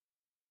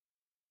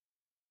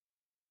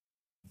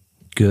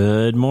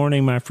Good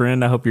morning, my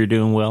friend. I hope you're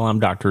doing well.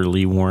 I'm Dr.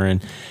 Lee Warren,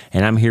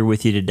 and I'm here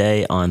with you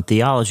today on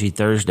Theology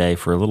Thursday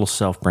for a little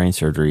self-brain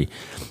surgery.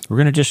 We're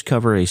going to just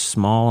cover a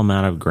small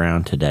amount of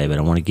ground today, but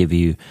I want to give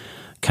you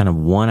kind of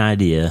one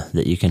idea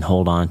that you can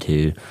hold on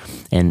to,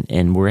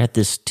 and we're at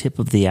this tip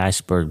of the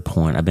iceberg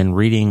point. I've been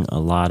reading a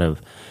lot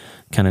of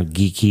kind of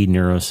geeky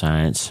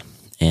neuroscience,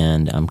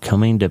 and I'm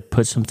coming to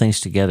put some things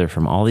together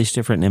from all these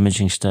different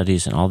imaging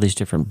studies and all these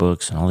different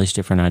books and all these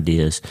different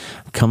ideas.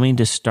 I'm coming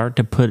to start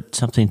to put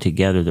something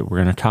together that we're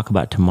going to talk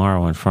about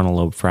tomorrow on Frontal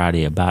Lobe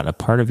Friday about a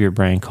part of your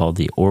brain called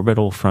the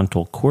orbital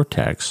frontal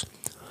cortex.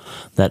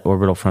 That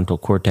orbital frontal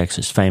cortex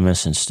is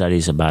famous in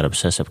studies about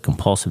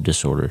obsessive-compulsive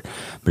disorder,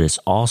 but it's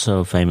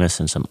also famous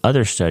in some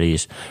other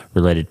studies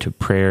related to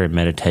prayer and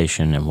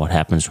meditation and what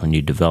happens when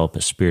you develop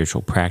a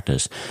spiritual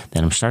practice.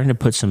 Then I'm starting to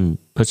put some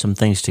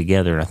things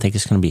together, and I think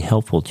it's going to be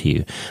helpful to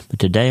you. But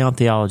today on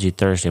Theology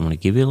Thursday, I'm going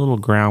to give you a little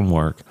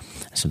groundwork,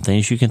 some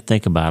things you can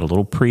think about, a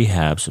little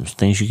prehab, some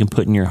things you can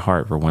put in your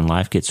heart for when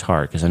life gets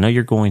hard, because I know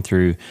you're going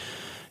through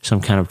some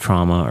kind of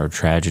trauma or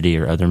tragedy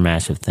or other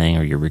massive thing,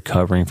 or you're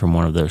recovering from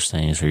one of those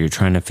things, or you're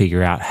trying to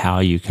figure out how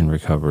you can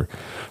recover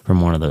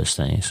from one of those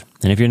things.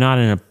 And if you're not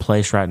in a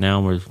place right now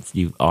where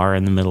you are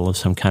in the middle of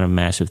some kind of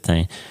massive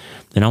thing,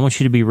 then I want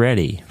you to be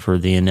ready for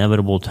the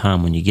inevitable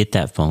time when you get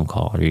that phone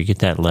call, or you get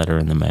that letter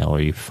in the mail, or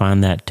you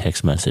find that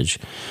text message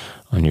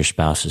on your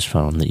spouse's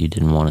phone that you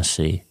didn't want to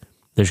see.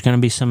 There's going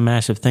to be some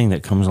massive thing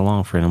that comes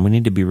along, friend, and we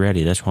need to be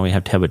ready. That's why we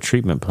have to have a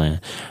treatment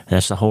plan. And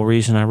that's the whole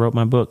reason I wrote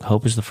my book,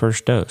 Hope is the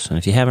First Dose. And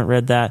if you haven't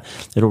read that,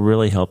 it'll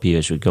really help you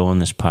as we go on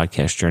this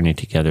podcast journey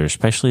together,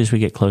 especially as we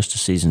get close to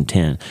Season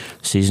 10.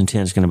 Season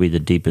 10 is going to be the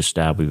deepest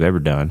dive we've ever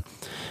done.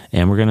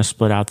 And we're going to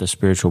split out the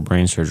spiritual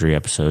brain surgery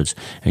episodes.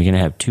 And you're going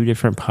to have two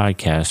different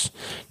podcasts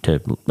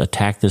to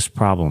attack this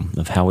problem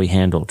of how we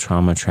handle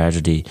trauma,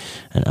 tragedy,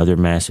 and other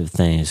massive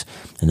things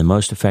in the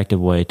most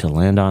effective way to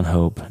land on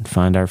hope and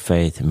find our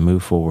faith and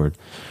move forward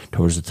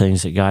towards the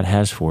things that God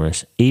has for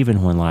us,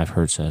 even when life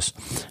hurts us.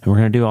 And we're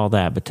going to do all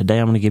that. But today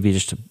I'm going to give you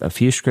just a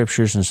few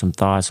scriptures and some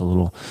thoughts, a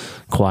little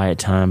quiet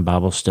time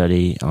Bible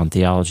study on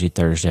Theology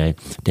Thursday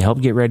to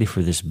help get ready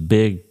for this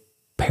big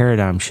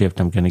paradigm shift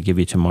I'm going to give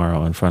you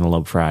tomorrow on Frontal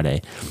Lobe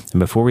Friday. And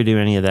before we do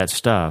any of that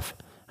stuff,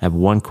 I have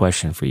one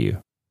question for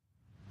you.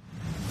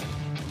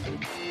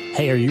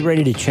 Hey, are you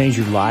ready to change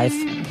your life?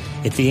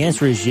 If the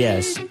answer is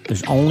yes,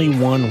 there's only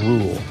one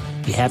rule.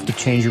 You have to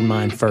change your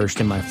mind first.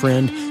 And my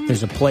friend,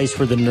 there's a place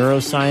where the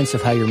neuroscience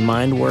of how your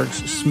mind works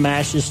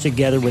smashes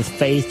together with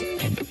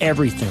faith, and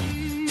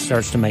everything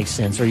starts to make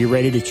sense. Are you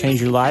ready to change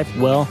your life?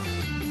 Well,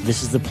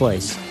 this is the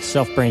place,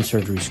 Self-Brain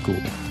Surgery School.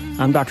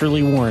 I'm Dr.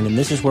 Lee Warren, and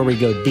this is where we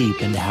go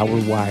deep into how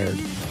we're wired,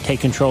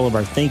 take control of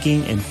our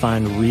thinking, and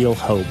find real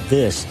hope.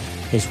 This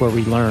is where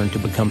we learn to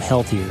become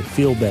healthier,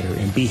 feel better,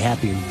 and be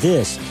happier.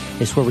 This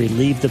is where we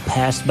leave the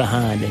past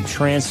behind and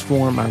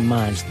transform our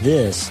minds.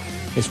 This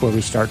is where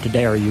we start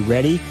today. Are you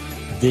ready?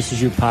 This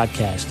is your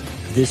podcast.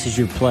 This is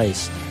your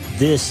place.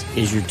 This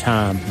is your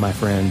time, my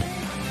friend.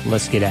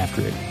 Let's get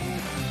after it.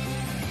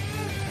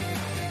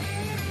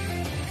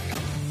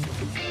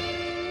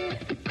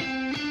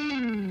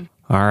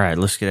 All right,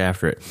 let's get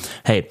after it.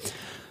 Hey,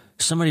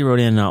 somebody wrote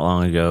in not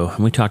long ago,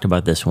 and we talked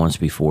about this once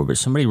before, but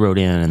somebody wrote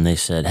in and they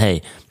said,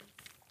 hey,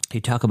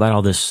 you talk about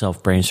all this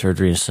self-brain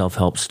surgery and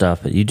self-help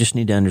stuff, but you just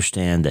need to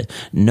understand that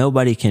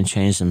nobody can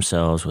change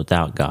themselves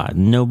without God.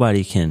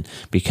 Nobody can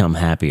become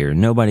happier.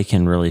 Nobody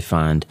can really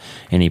find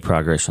any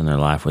progress in their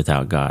life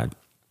without God.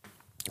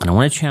 And I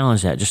want to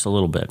challenge that just a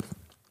little bit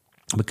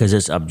because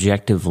it's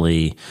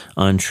objectively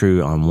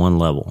untrue on one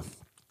level.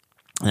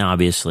 Now,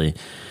 obviously,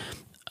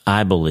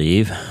 I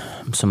believe,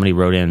 somebody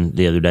wrote in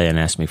the other day and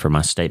asked me for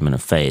my statement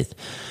of faith.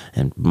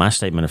 And my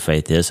statement of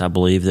faith is, I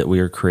believe that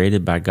we are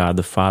created by God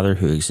the Father,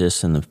 who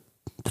exists in the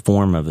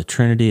form of the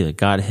Trinity, the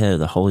Godhead,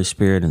 the Holy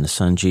Spirit, and the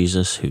Son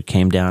Jesus, who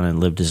came down and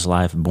lived his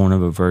life, born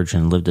of a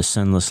virgin, lived a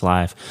sinless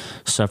life,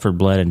 suffered,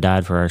 bled, and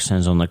died for our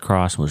sins on the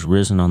cross, was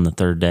risen on the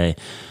third day,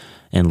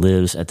 and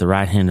lives at the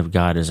right hand of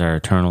God as our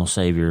eternal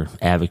Savior,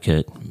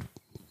 Advocate,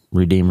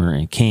 Redeemer,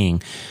 and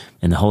King.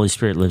 And the Holy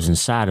Spirit lives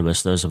inside of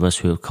us, those of us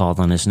who have called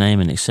on his name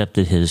and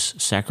accepted his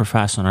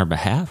sacrifice on our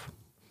behalf.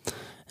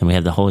 And we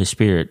have the Holy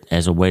Spirit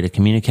as a way to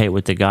communicate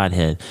with the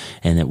Godhead,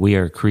 and that we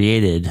are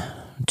created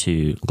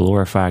to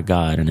glorify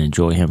God and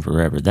enjoy him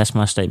forever. That's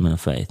my statement of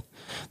faith,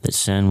 that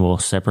sin will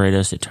separate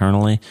us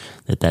eternally,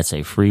 that's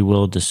a free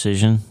will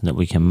decision that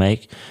we can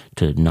make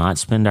to not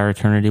spend our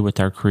eternity with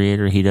our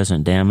Creator. He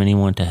doesn't damn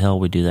anyone to hell.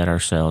 We do that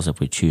ourselves if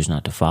we choose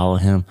not to follow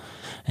him.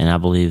 And I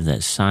believe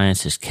that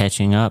science is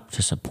catching up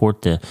to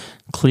support the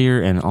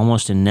clear and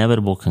almost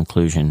inevitable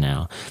conclusion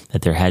now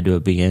that there had to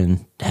have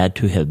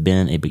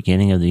been a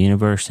beginning of the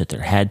universe, that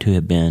there had to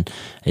have been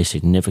a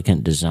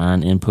significant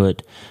design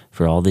input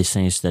for all these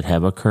things that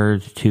have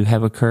occurred to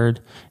have occurred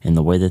in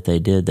the way that they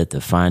did, that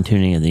the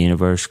fine-tuning of the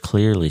universe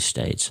clearly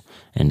states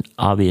and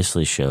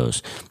obviously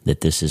shows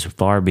that this is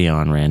far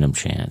beyond random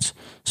chance.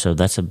 So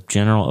that's a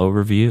general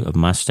overview of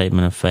my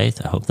statement of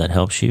faith. I hope that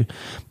helps you.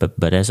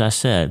 But as I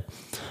said,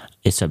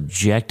 it's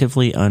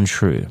objectively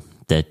untrue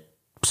that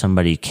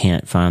somebody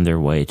can't find their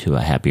way to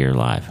a happier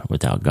life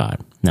without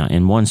God. Now,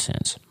 in one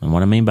sense, and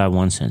what I mean by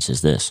one sense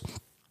is this: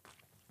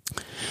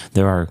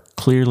 there are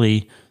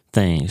clearly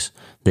things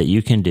that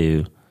you can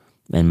do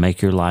and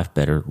make your life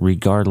better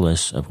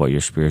regardless of what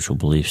your spiritual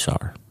beliefs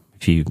are.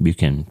 If you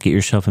can get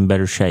yourself in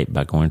better shape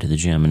by going to the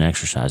gym and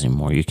exercising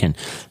more. You can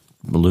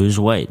lose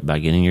weight by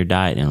getting your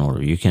diet in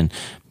order. You can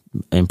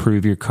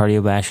improve your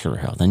cardiovascular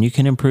health, and you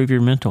can improve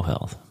your mental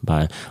health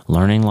by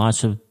learning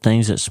lots of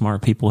things that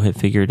smart people have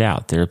figured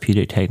out,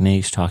 therapeutic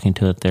techniques, talking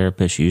to a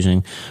therapist,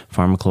 using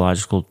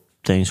pharmacological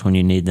things when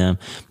you need them.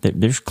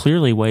 There's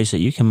clearly ways that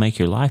you can make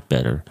your life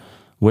better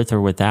with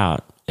or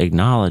without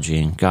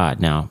acknowledging God.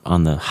 Now,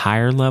 on the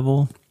higher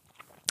level,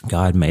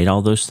 God made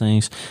all those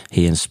things.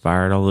 He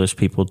inspired all those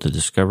people to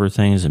discover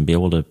things and be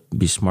able to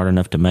be smart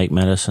enough to make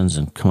medicines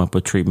and come up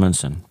with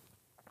treatments and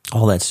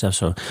all that stuff.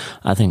 So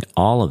I think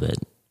all of it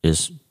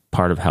is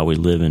part of how we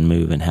live and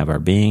move and have our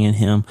being in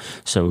Him.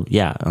 So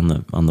yeah, on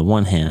the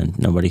one hand,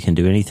 nobody can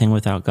do anything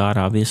without God,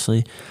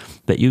 obviously,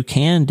 but you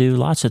can do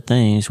lots of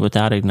things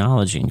without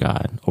acknowledging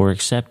God or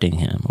accepting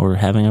Him or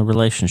having a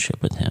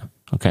relationship with Him.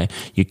 Okay,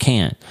 you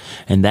can't.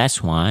 And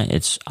that's why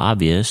it's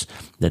obvious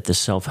that the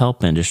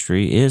self-help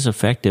industry is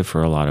effective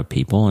for a lot of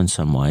people in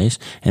some ways.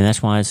 And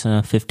that's why it's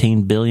a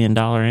 $15 billion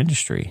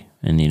industry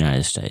in the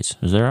United States.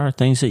 Because there are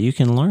things that you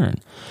can learn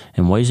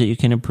and ways that you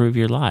can improve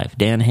your life.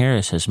 Dan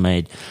Harris has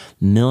made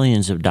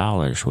millions of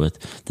dollars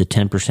with the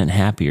 10%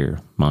 happier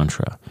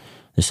mantra.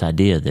 This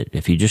idea that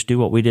if you just do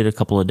what we did a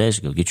couple of days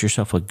ago, get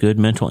yourself a good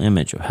mental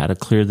image of how to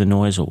clear the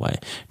noise away,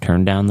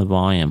 turn down the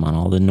volume on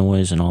all the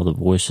noise and all the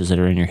voices that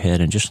are in your head,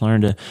 and just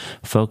learn to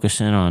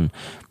focus in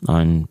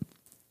on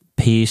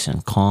peace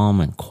and calm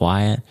and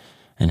quiet,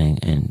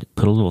 and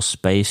put a little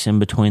space in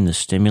between the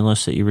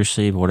stimulus that you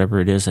receive, whatever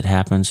it is that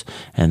happens,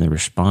 and the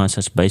response.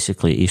 That's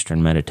basically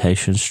Eastern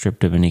meditation,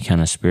 stripped of any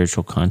kind of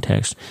spiritual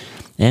context.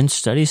 And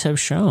studies have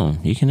shown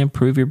you can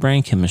improve your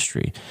brain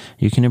chemistry.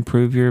 You can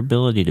improve your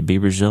ability to be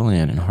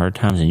resilient in hard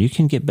times, and you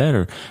can get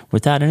better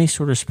without any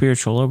sort of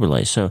spiritual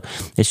overlay. So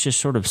it's just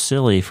sort of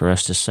silly for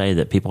us to say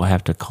that people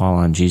have to call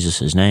on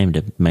Jesus' name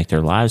to make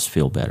their lives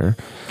feel better.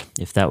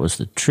 If that was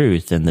the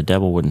truth, then the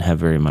devil wouldn't have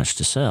very much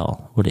to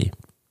sell, would he?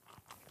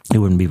 It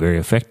wouldn't be very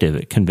effective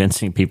at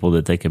convincing people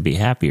that they could be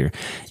happier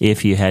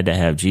if you had to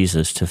have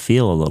Jesus to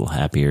feel a little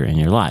happier in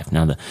your life.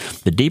 Now,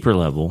 the deeper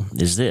level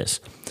is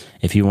this.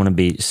 If you want to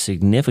be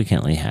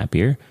significantly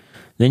happier,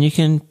 then you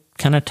can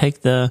kind of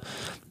take the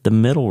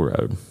middle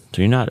road.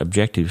 So you're not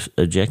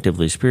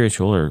objectively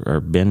spiritual or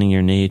bending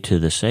your knee to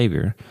the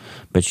Savior,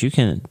 but you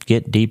can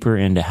get deeper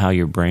into how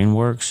your brain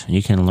works.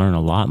 You can learn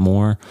a lot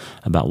more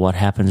about what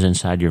happens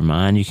inside your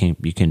mind.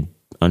 You can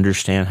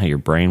understand how your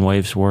brain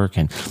waves work,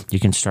 and you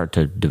can start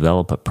to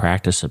develop a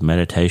practice of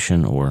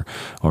meditation or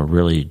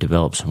really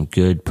develop some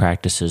good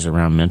practices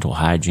around mental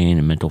hygiene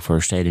and mental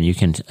first aid. And you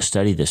can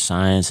study the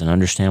science and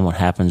understand what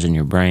happens in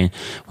your brain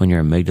when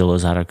your amygdala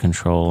is out of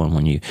control and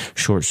when you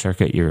short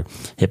circuit your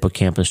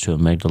hippocampus to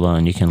amygdala,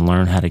 and you can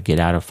learn how to get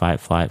out of fight,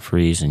 flight,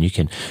 freeze, and you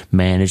can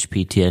manage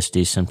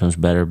PTSD symptoms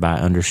better by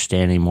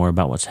understanding more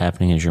about what's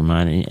happening in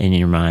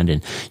your mind,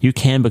 and you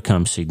can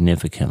become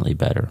significantly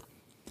better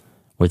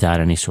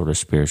without any sort of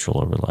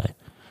spiritual overlay.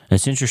 And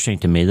it's interesting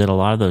to me that a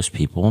lot of those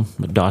people,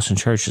 Dawson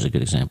Church is a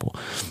good example,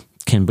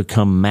 can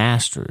become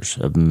masters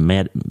of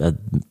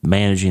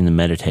managing the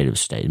meditative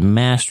state,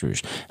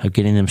 masters of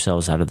getting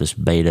themselves out of this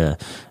beta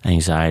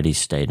anxiety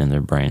state in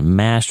their brain,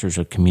 masters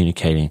of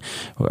communicating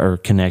or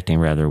connecting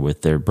rather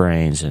with their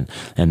brains and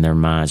their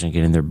minds and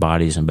getting their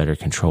bodies in better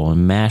control,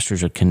 and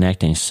masters of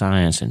connecting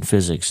science and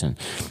physics and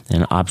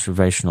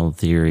observational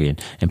theory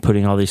and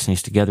putting all these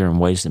things together in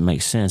ways that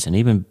make sense, and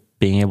even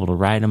being able to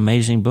write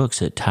amazing books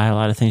that tie a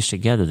lot of things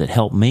together that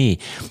help me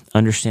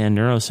understand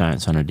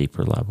neuroscience on a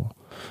deeper level.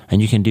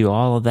 And you can do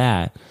all of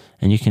that,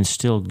 and you can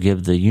still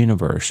give the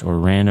universe or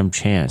random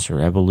chance or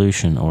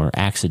evolution or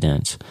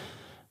accidents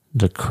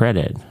the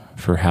credit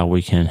for how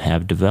we can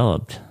have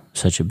developed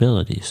such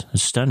abilities.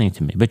 It's stunning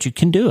to me, but you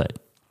can do it.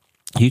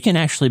 You can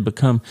actually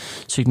become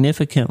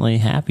significantly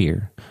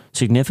happier,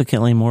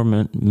 significantly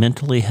more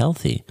mentally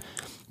healthy.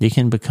 You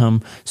can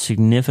become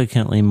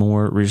significantly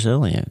more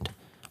resilient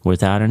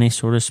without any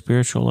sort of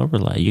spiritual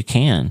overlay. You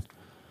can.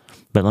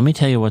 But let me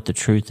tell you what the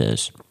truth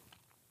is.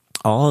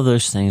 All of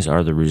those things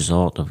are the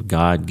result of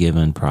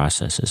God-given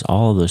processes.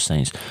 All of those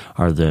things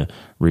are the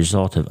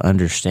result of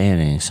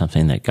understanding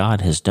something that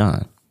God has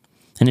done.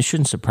 And it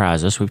shouldn't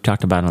surprise us. We've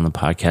talked about on the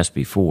podcast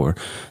before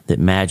that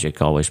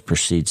magic always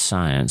precedes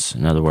science.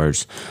 In other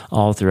words,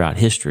 all throughout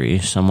history,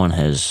 someone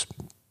has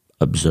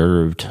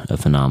observed a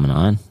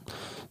phenomenon.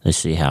 They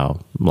see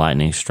how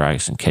lightning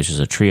strikes and catches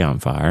a tree on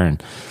fire,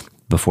 and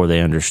before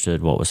they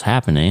understood what was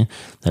happening,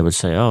 they would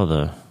say,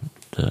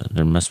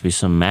 there must be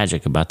some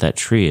magic about that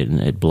tree,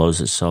 and it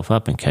blows itself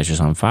up and catches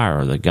on fire,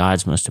 or the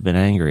gods must have been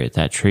angry at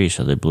that tree,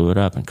 so they blew it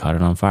up and caught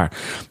it on fire.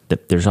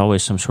 There's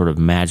always some sort of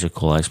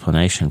magical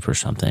explanation for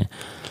something.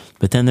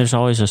 But then there's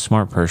always a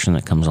smart person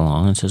that comes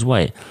along and says,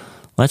 wait,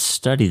 let's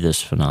study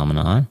this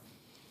phenomenon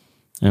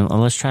And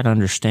let's try to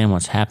understand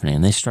what's happening.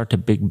 And they start to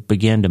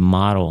begin to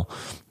model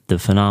the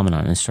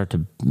phenomenon and start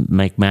to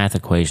make math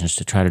equations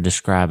to try to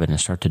describe it and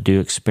start to do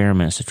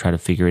experiments to try to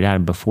figure it out.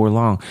 And before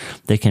long,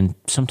 they can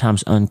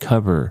sometimes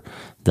uncover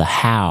the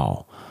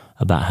how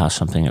about how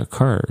something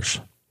occurs.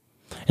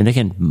 And they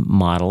can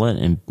model it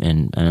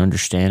and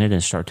understand it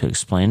and start to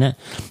explain it.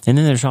 And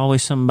then there's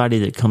always somebody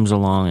that comes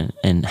along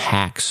and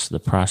hacks the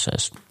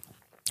process.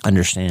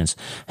 Understands,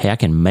 hey, I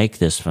can make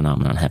this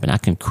phenomenon happen. I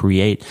can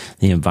create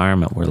the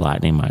environment where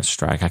lightning might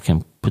strike. I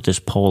can put this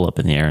pole up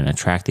in the air and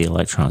attract the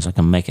electrons. I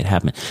can make it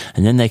happen.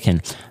 And then they can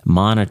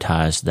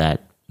monetize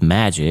that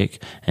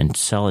magic and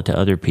sell it to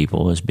other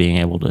people as being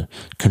able to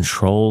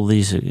control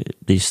these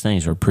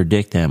things or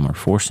predict them or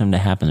force them to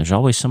happen. There's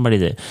always somebody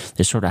that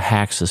sort of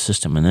hacks the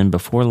system. And then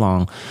before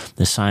long,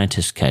 the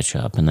scientists catch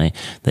up and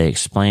they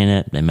explain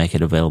it. They make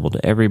it available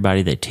to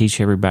everybody. They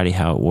teach everybody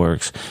how it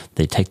works.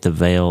 They take the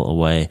veil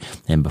away.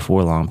 And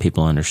before long,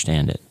 people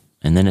understand it.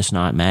 And then it's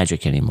not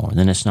magic anymore.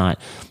 Then it's not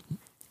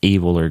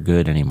evil or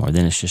good anymore.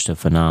 Then it's just a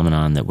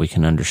phenomenon that we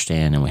can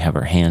understand and we have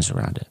our hands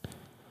around it.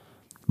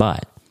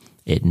 But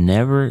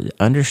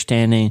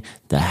understanding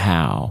the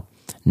how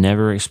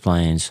never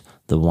explains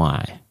the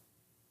why,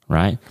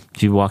 right?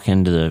 If you walk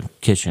into the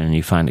kitchen and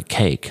you find a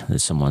cake that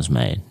someone's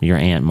made, your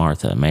Aunt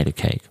Martha made a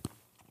cake,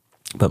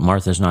 but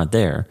Martha's not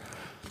there,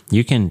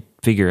 you can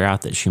figure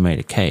out that she made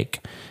a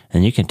cake.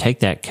 And you can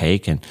take that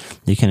cake and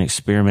you can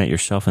experiment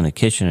yourself in the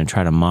kitchen and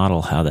try to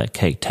model how that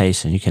cake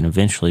tastes. And you can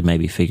eventually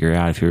maybe figure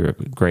out, if you're a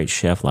great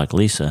chef like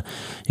Lisa,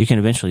 you can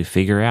eventually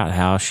figure out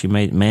how she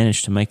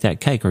managed to make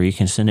that cake. Or you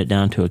can send it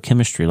down to a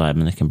chemistry lab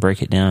and they can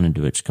break it down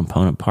into its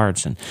component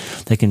parts. And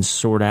they can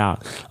sort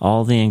out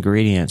all the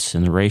ingredients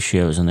and the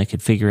ratios. And they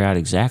could figure out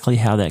exactly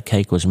how that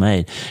cake was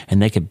made.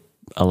 And they could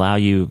allow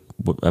you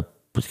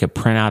could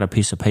print out a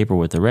piece of paper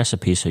with the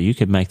recipe so you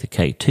could make the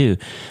cake too.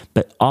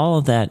 But all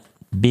of that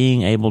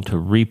being able to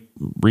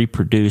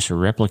reproduce or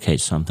replicate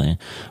something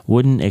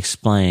wouldn't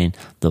explain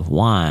the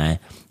why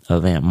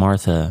of Aunt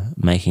Martha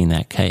making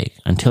that cake.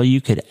 Until you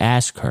could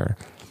ask her,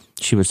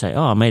 she would say,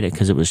 oh, I made it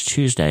because it was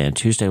Tuesday, and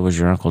Tuesday was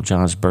your Uncle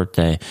John's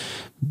birthday,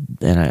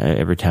 and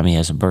every time he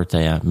has a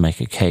birthday, I make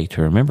a cake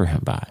to remember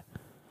him by.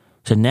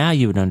 So now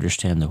you would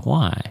understand the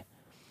why.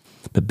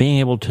 But being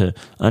able to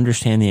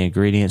understand the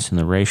ingredients and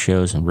the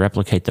ratios and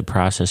replicate the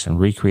process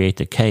and recreate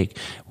the cake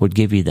would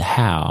give you the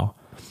how,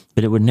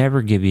 but it would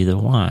never give you the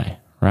why,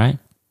 right?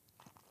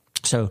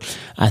 So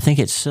I think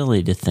it's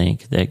silly to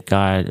think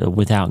that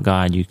without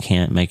God, you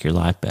can't make your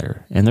life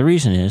better. And the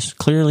reason is,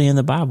 clearly in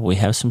the Bible, we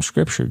have some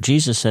scripture.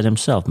 Jesus said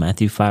himself,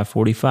 Matthew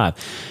 5:45,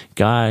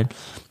 God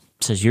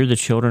says, you're the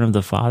children of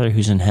the Father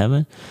who's in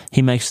heaven.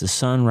 He makes the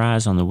sun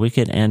rise on the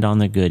wicked and on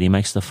the good. He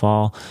makes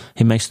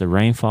the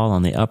rain fall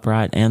on the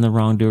upright and the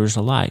wrongdoers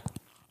alike.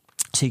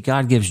 See,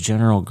 God gives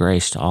general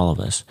grace to all of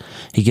us.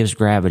 He gives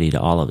gravity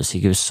to all of us. He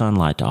gives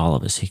sunlight to all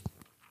of us. He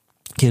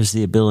gives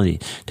the ability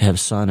to have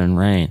sun and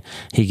rain.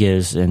 He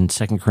gives, in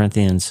 2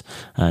 Corinthians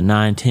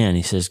 9:10,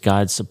 he says,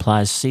 God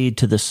supplies seed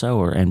to the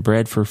sower and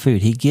bread for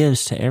food. He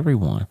gives to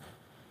everyone.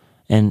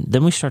 And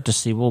then we start to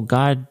see, well,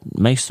 God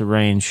makes the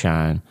rain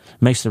shine,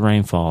 makes the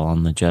rain fall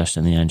on the just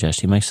and the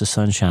unjust. He makes the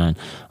sunshine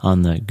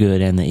on the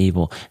good and the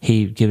evil.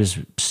 He gives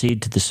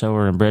seed to the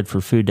sower and bread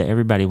for food to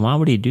everybody. Why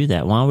would he do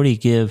that? Why would he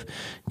give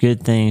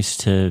good things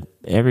to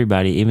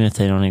everybody, even if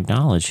they don't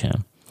acknowledge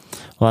him?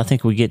 Well, I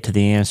think we get to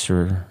the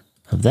answer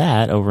of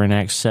that over in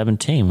Acts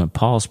 17 when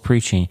Paul's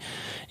preaching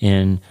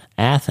in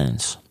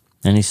Athens.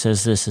 And he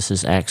says this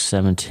is Acts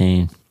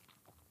 17,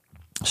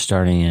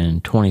 starting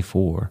in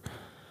 24.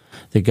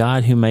 The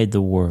God who made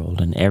the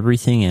world and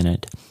everything in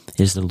it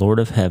is the Lord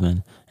of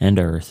heaven and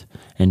earth,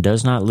 and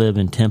does not live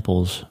in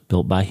temples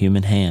built by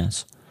human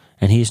hands.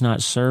 And he is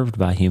not served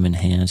by human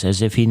hands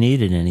as if he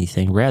needed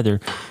anything.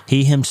 Rather,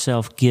 he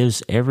himself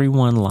gives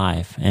everyone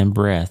life and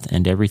breath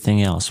and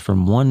everything else.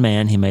 From one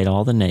man he made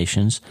all the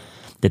nations,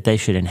 that they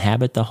should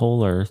inhabit the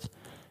whole earth.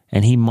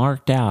 And he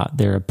marked out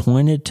their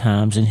appointed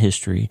times in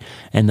history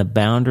and the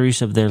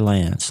boundaries of their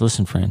lands.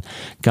 Listen, friend,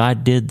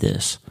 God did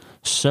this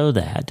so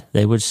that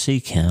they would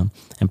seek him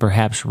and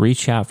perhaps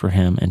reach out for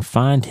him and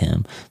find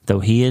him, though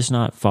he is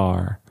not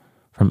far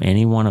from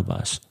any one of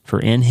us. For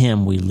in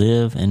him we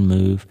live and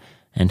move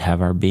and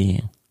have our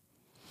being.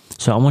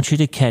 So I want you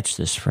to catch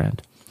this,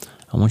 friend.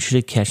 I want you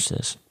to catch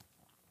this.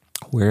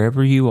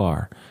 Wherever you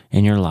are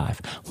in your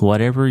life,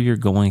 whatever you're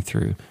going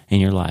through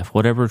in your life,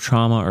 whatever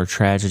trauma or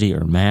tragedy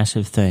or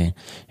massive thing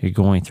you're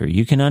going through,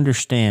 you can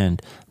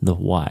understand the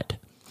what.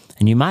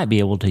 And you might be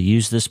able to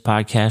use this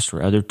podcast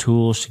or other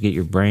tools to get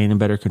your brain in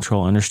better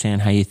control,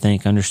 understand how you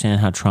think,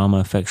 understand how trauma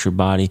affects your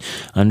body,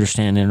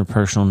 understand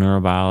interpersonal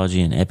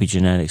neurobiology and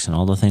epigenetics and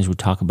all the things we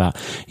talk about.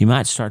 You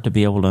might start to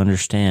be able to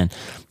understand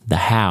the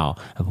how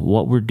of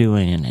what we're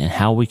doing and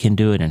how we can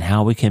do it and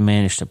how we can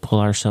manage to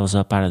pull ourselves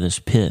up out of this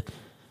pit.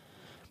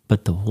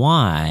 But the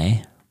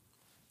why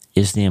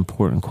is the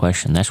important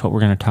question. That's what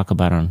we're going to talk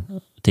about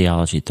on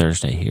Theology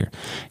Thursday here.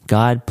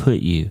 God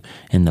put you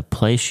in the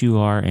place you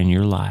are in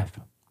your life.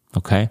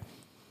 Okay?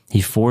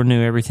 He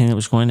foreknew everything that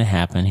was going to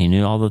happen. He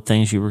knew all the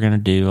things you were going to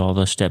do, all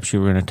the steps you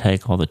were going to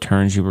take, all the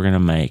turns you were going to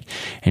make.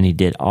 And he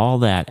did all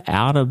that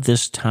out of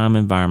this time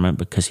environment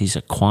because he's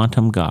a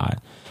quantum God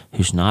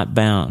who's not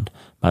bound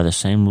by the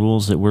same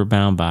rules that we're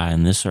bound by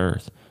in this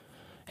earth.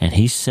 And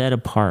he set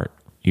apart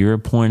your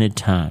appointed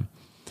time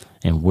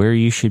and where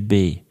you should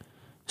be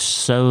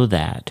so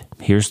that,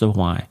 here's the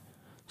why,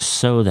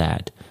 so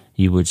that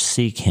you would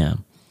seek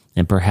him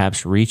and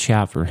perhaps reach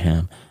out for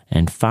him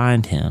and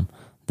find him,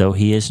 though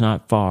he is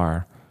not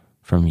far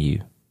from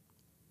you.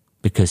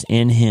 Because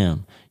in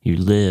him you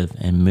live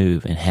and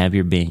move and have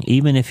your being.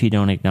 Even if you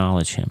don't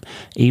acknowledge him,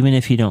 even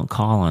if you don't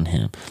call on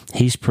him,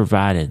 he's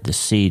provided the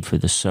seed for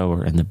the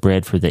sower and the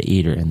bread for the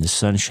eater and the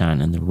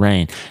sunshine and the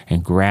rain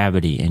and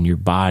gravity and your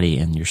body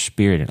and your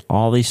spirit and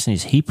all these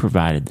things. He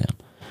provided them.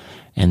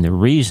 And the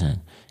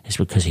reason is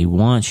because he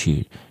wants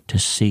you to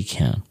seek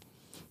him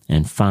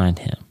and find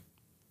him.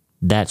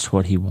 That's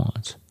what he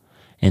wants.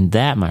 And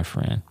that, my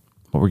friend,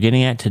 what we're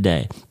getting at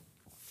today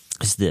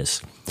is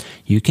this.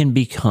 You can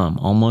become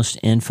almost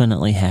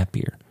infinitely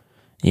happier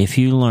if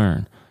you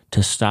learn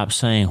to stop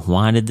saying,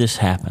 why did this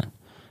happen?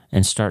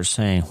 And start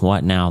saying,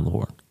 what now,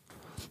 Lord?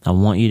 I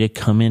want you to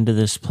come into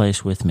this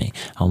place with me.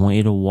 I want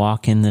you to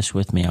walk in this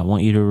with me. I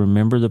want you to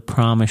remember the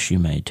promise you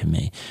made to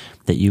me,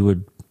 that you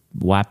would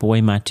wipe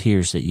away my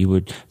tears, that you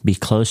would be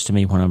close to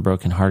me when I'm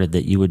brokenhearted,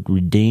 that you would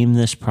redeem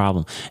this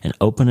problem and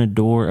open a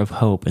door of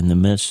hope in the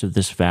midst of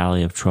this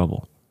valley of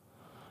trouble.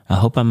 I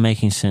hope I'm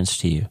making sense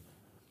to you.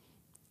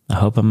 I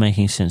hope I'm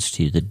making sense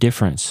to you. The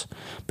difference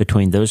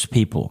between those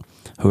people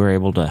who are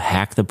able to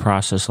hack the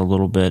process a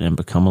little bit and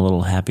become a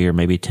little happier,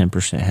 maybe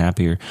 10%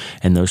 happier,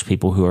 and those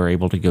people who are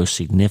able to go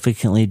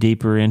significantly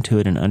deeper into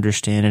it and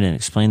understand it and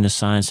explain the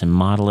science and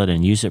model it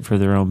and use it for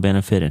their own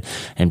benefit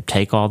and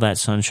take all that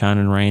sunshine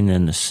and rain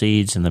and the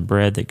seeds and the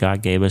bread that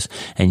God gave us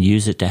and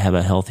use it to have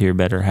a healthier,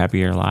 better,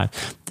 happier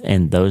life.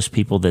 And those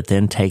people that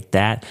then take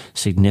that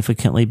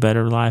significantly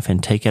better life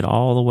and take it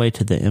all the way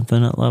to the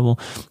infinite level,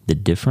 the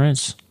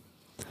difference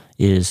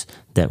is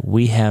that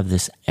we have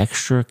this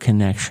extra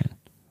connection.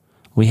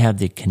 We have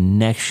the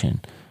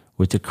connection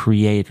with the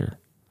Creator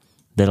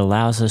that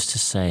allows us to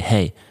say,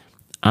 hey,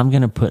 I'm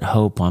going to put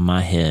hope on my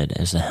head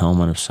as the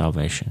helmet of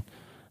salvation.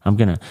 I'm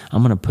going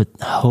to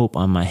put hope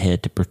on my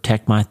head to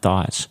protect my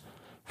thoughts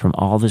from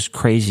all this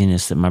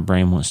craziness that my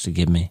brain wants to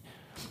give me.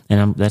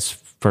 And that's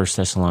 1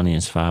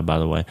 Thessalonians 5, by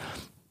the way.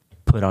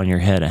 Put on your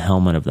head a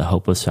helmet of the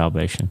hope of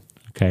salvation.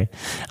 Okay?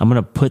 I'm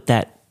going to put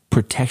that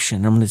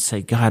protection. I'm going to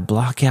say, God,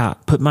 block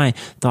out, put my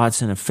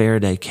thoughts in a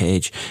Faraday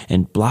cage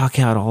and block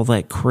out all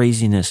that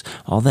craziness,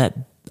 all that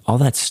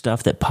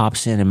stuff that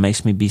pops in and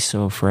makes me be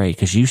so afraid.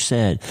 Because you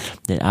said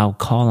that I'll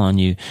call on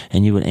you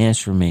and you would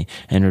answer me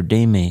and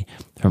redeem me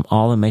from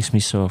all that makes me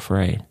so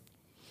afraid.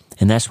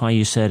 And that's why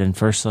you said in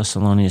 1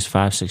 Thessalonians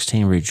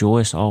 5:16,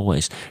 rejoice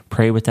always,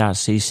 pray without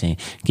ceasing,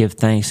 give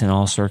thanks in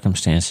all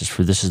circumstances,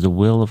 for this is the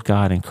will of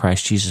God in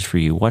Christ Jesus for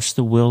you. What's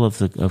the will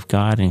of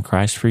God in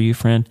Christ for you,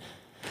 friend?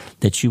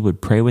 That you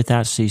would pray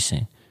without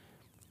ceasing,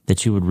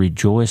 that you would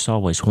rejoice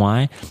always.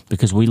 Why?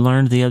 Because we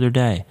learned the other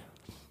day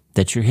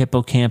that your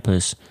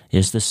hippocampus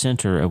is the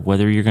center of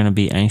whether you're going to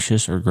be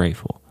anxious or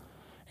grateful.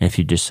 And if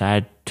you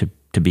decide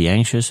to be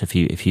anxious, if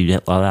you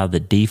allow the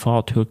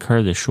default to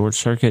occur, the short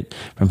circuit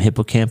from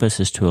hippocampus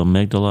is to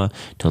amygdala,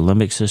 to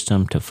limbic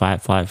system, to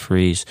fight, flight,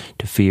 freeze,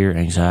 to fear,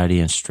 anxiety,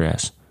 and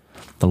stress.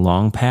 The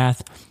long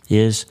path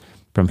is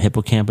from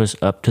hippocampus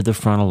up to the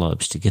frontal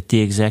lobes to get the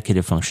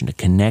executive function, to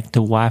connect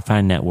the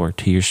Wi-Fi network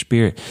to your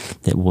spirit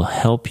that will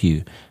help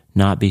you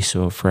not be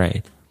so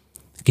afraid.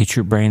 Get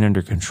your brain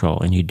under control,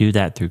 and you do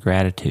that through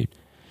gratitude.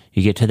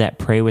 You get to that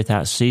pray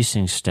without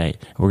ceasing state.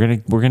 We're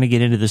gonna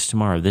get into this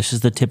tomorrow. This is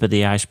the tip of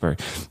the iceberg.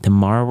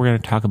 Tomorrow we're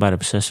going to talk about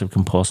obsessive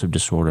compulsive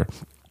disorder,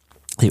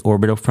 the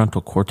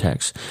orbitofrontal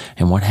cortex,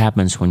 and what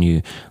happens when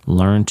you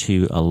learn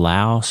to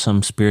allow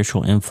some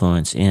spiritual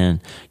influence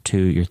in to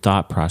your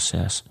thought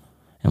process.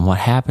 And what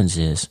happens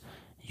is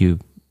you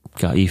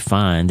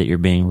find that you're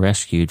being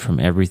rescued from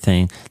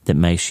everything that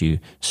makes you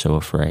so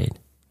afraid.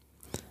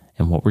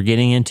 And what we're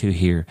getting into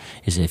here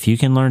is if you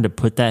can learn to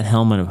put that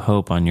helmet of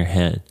hope on your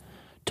head,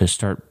 to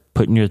start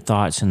putting your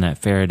thoughts in that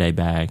Faraday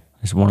bag.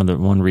 As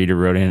one reader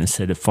wrote in and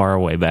said, a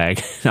faraway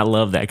bag. I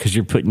love that because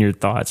you're putting your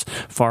thoughts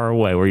far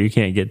away where you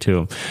can't get to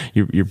them.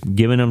 You're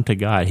giving them to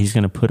God. He's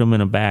going to put them in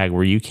a bag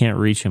where you can't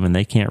reach them and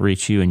they can't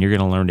reach you, and you're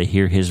going to learn to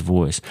hear His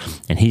voice.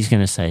 And He's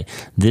going to say,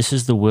 this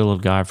is the will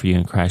of God for you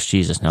in Christ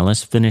Jesus. Now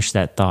let's finish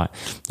that thought.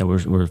 That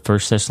we're 1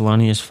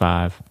 Thessalonians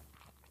 5,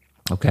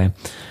 okay?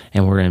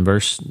 And we're in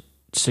verse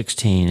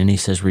 16, and he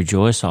says,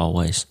 rejoice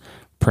always,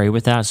 pray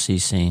without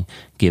ceasing,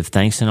 give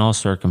thanks in all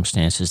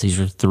circumstances. These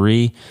are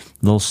 3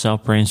 little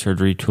self-brain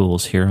surgery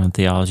tools here on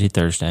Theology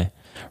Thursday.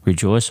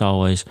 Rejoice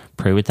always,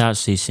 pray without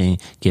ceasing,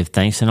 give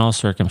thanks in all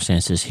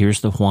circumstances.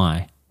 Here's the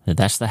why.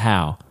 That's the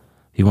how.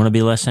 If you want to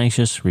be less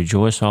anxious,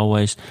 rejoice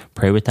always,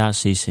 pray without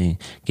ceasing,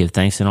 give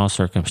thanks in all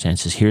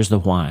circumstances. Here's the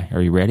why.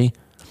 Are you ready?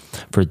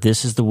 For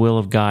this is the will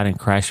of God in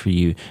Christ for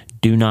you.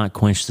 Do not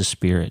quench the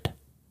Spirit.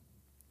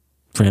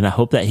 Friend, I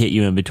hope that hit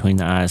you in between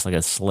the eyes like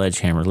a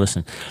sledgehammer.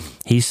 Listen,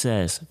 he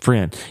says,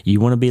 friend, you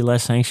want to be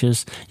less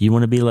anxious? You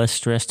want to be less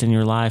stressed in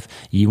your life?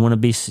 You want to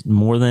be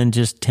more than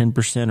just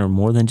 10% or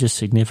more than just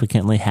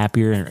significantly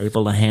happier and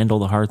able to handle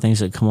the hard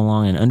things that come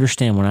along? And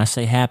understand, when I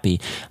say happy,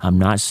 I'm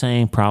not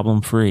saying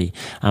problem-free.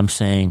 I'm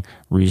saying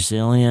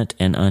resilient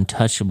and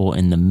untouchable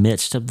in the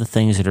midst of the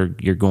things that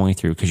you're going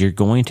through, because you're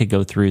going to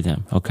go through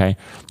them, okay?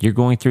 You're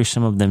going through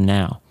some of them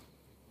now.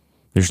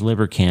 There's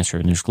liver cancer,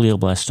 and there's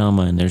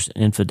glioblastoma, and there's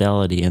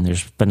infidelity, and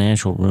there's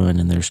financial ruin,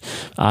 and there's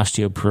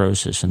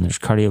osteoporosis, and there's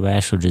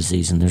cardiovascular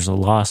disease, and there's a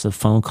loss of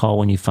phone call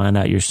when you find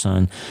out your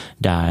son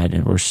died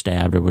or was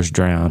stabbed or was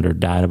drowned or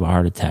died of a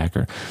heart attack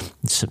or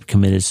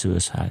committed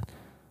suicide.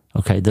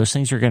 Okay, those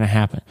things are going to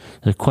happen.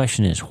 The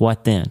question is,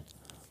 what then?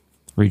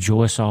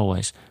 Rejoice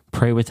always.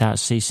 Pray without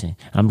ceasing.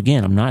 I'm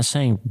not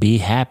saying be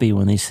happy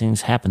when these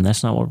things happen.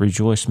 That's not what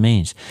rejoice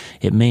means.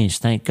 It means,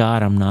 thank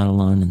God I'm not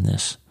alone in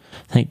this.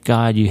 Thank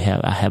God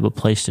I have a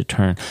place to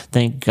turn.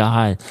 Thank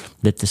God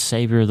that the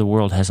Savior of the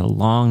world has a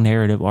long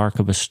narrative arc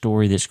of a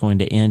story that's going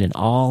to end in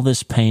all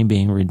this pain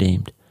being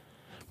redeemed.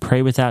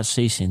 Pray without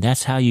ceasing.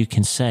 That's how you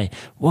can say,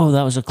 whoa,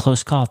 that was a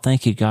close call.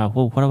 Thank you, God.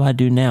 Well, what do I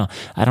do now?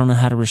 I don't know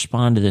how to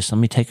respond to this. Let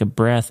me take a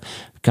breath.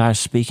 God,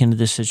 speak into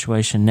this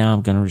situation. Now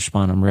I'm going to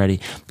respond. I'm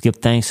ready. Give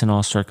thanks in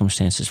all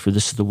circumstances, for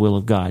this is the will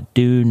of God.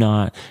 Do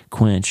not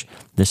quench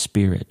the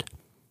Spirit.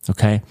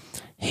 Okay?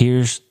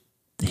 Here's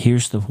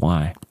the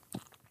why.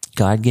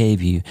 God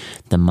gave you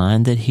the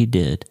mind that he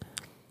did,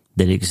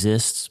 that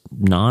exists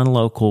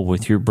non-local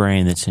with your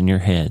brain that's in your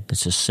head.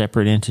 That's a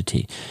separate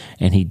entity.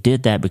 And he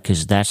did that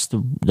because that's the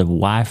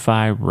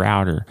Wi-Fi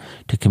router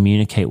to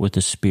communicate with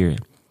the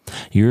Spirit.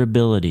 Your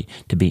ability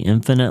to be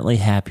infinitely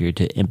happier,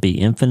 to be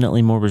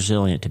infinitely more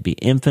resilient, to be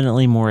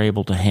infinitely more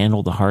able to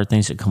handle the hard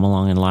things that come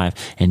along in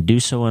life, and do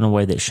so in a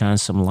way that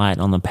shines some light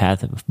on the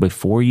path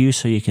before you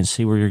so you can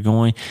see where you're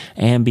going,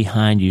 and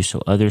behind you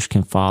so others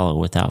can follow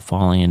without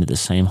falling into the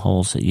same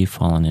holes that you've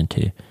fallen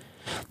into.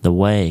 The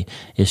way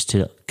is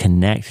to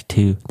connect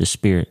to the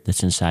Spirit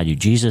that's inside you.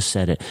 Jesus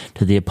said it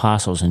to the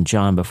apostles in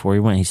John before he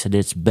went. He said,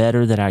 it's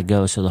better that I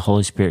go so the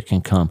Holy Spirit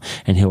can come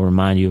and he'll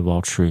remind you of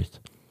all truth.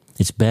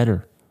 It's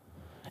better.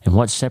 And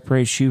what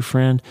separates you,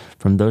 friend,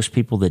 from those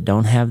people that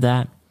don't have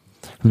that,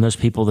 from those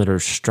people that are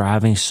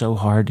striving so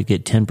hard to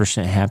get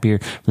 10% happier,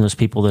 from those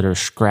people that are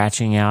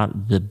scratching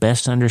out the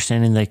best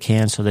understanding they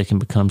can so they can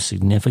become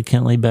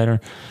significantly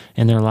better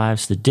in their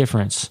lives, the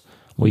difference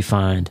we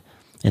find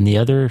in the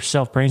other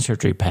self-brain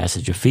surgery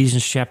passage,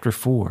 Ephesians chapter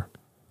 4,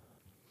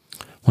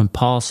 when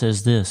Paul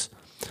says this,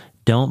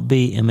 don't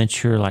be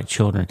immature like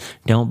children.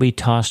 Don't be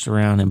tossed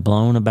around and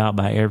blown about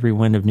by every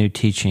wind of new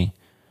teaching.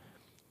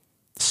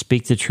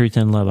 Speak the truth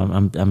in love.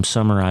 I'm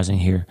summarizing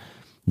here.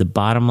 The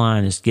bottom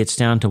line gets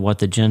down to what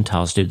the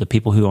Gentiles do, the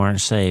people who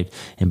aren't saved.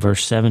 In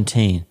verse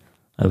 17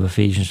 of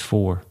Ephesians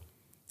 4,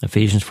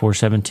 Ephesians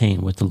 4:17,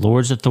 with the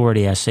Lord's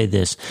authority I say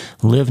this,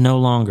 live no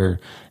longer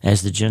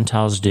as the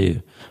Gentiles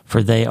do,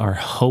 for they are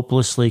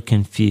hopelessly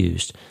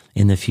confused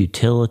in the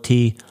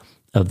futility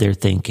of their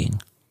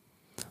thinking.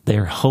 They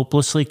are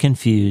hopelessly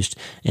confused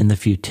in the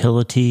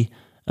futility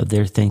of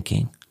their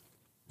thinking.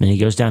 And he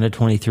goes down to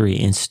 23.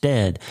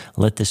 Instead,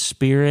 let the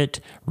Spirit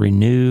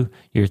renew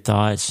your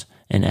thoughts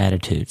and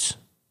attitudes.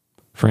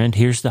 Friend,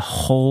 here's the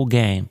whole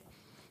game.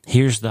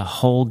 Here's the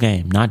whole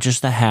game, not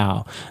just the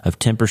how of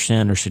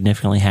 10% or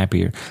significantly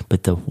happier,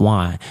 but the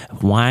why.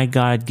 Why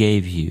God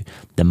gave you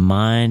the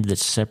mind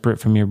that's separate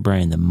from your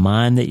brain, the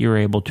mind that you're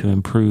able to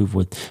improve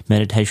with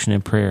meditation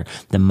and prayer,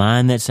 the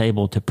mind that's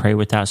able to pray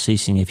without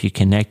ceasing if you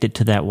connect it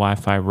to that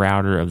Wi-Fi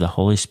router of the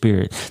Holy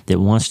Spirit that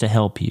wants to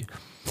help you.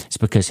 It's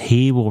because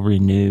he will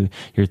renew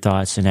your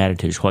thoughts and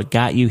attitudes. What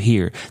got you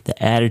here,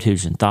 the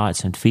attitudes and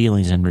thoughts and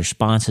feelings and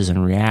responses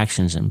and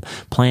reactions and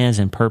plans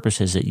and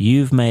purposes that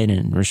you've made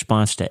in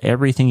response to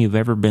everything you've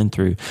ever been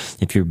through,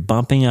 if you're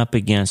bumping up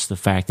against the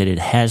fact that it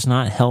has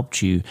not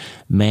helped you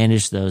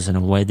manage those in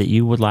a way that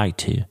you would like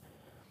to,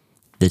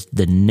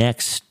 the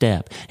next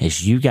step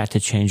is you got to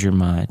change your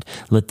mind.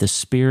 Let the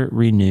Spirit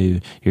renew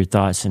your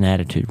thoughts and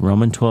attitude.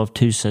 Romans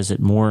 12:2 says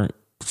it more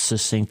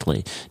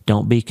succinctly.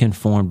 Don't be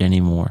conformed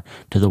anymore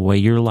to the way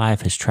your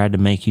life has tried to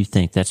make you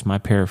think. That's my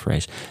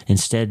paraphrase.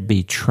 Instead,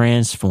 be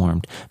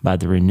transformed by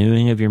the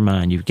renewing of your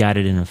mind. You've got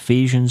it in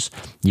Ephesians.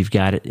 You've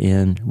got it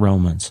in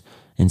Romans.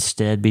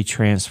 Instead, be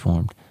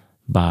transformed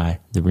by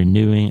the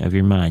renewing of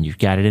your mind. You've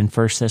got it in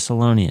 1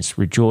 Thessalonians.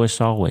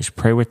 Rejoice always.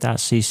 Pray without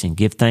ceasing.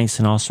 Give thanks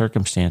in all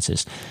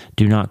circumstances.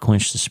 Do not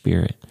quench the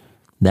Spirit.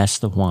 That's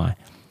the why.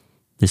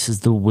 This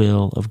is the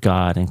will of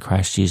God in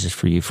Christ Jesus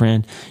for you.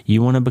 Friend,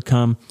 you want to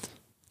become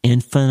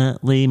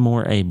infinitely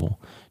more able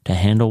to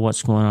handle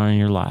what's going on in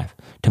your life.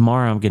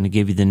 Tomorrow I'm going to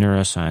give you the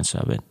neuroscience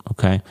of it,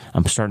 okay?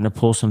 I'm starting to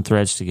pull some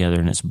threads together,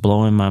 and it's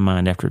blowing my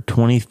mind after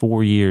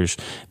 24 years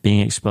being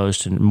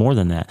exposed to, more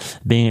than that,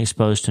 being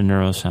exposed to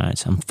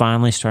neuroscience. I'm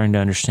finally starting to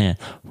understand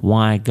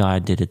why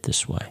God did it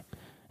this way.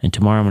 And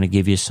tomorrow I'm going to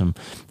give you some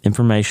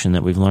information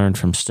that we've learned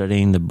from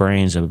studying the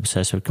brains of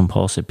obsessive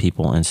compulsive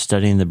people and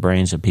studying the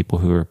brains of people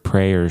who are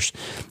prayers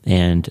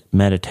and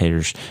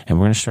meditators. And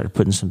we're going to start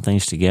putting some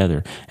things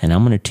together. And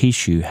I'm going to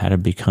teach you how to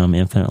become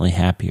infinitely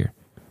happier.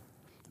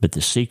 But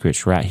the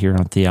secret's right here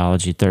on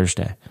Theology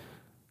Thursday.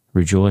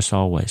 Rejoice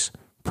always.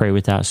 Pray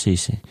without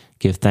ceasing.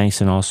 Give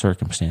thanks in all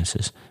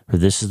circumstances. For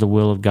this is the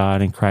will of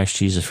God in Christ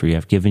Jesus for you.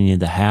 I've given you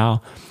the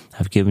how.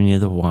 I've given you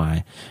the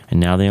why. And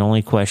now the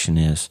only question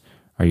is,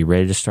 are you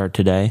ready to start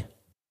today?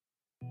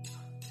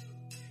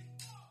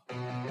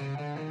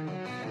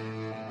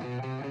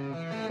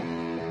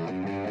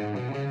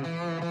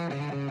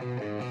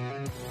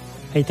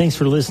 Hey, thanks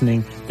for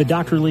listening. The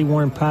Dr. Lee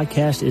Warren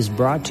podcast is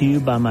brought to you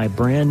by my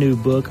brand new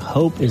book,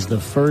 Hope is the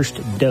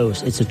First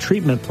Dose. It's a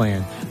treatment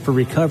plan for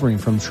recovering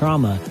from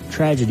trauma,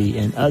 tragedy,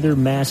 and other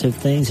massive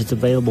things. It's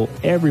available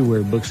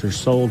everywhere books are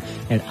sold,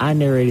 and I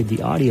narrated the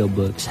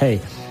audiobooks. Hey,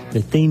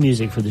 the theme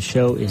music for the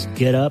show is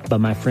Get Up by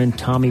my friend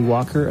Tommy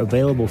Walker,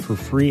 available for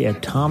free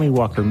at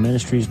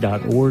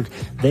TommyWalkerMinistries.org.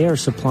 They are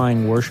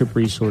supplying worship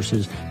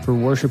resources for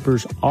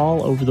worshipers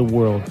all over the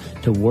world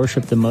to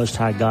worship the Most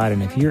High God.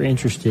 And if you're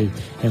interested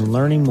in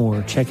learning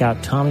more, check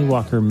out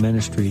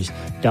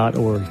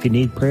TommyWalkerMinistries.org. If you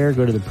need prayer,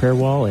 go to the prayer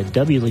wall at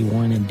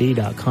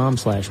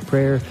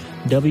wleewarrenmd.com/prayer,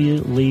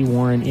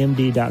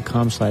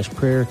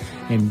 wleewarrenmd.com/prayer,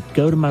 and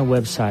go to my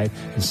website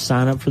and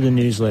sign up for the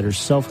newsletter,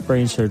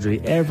 Self-Brain Surgery,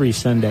 every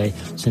Sunday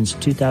since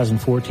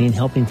 2014,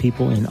 helping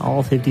people in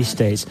all 50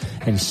 states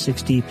and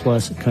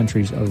 60-plus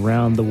countries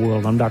around the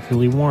world. I'm Dr.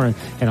 Lee Warren,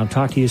 and I'll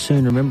talk to you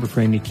soon. Remember,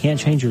 friend, you can't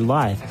change your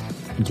life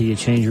until you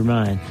change your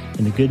mind.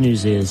 And the good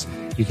news is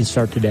you can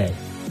start today.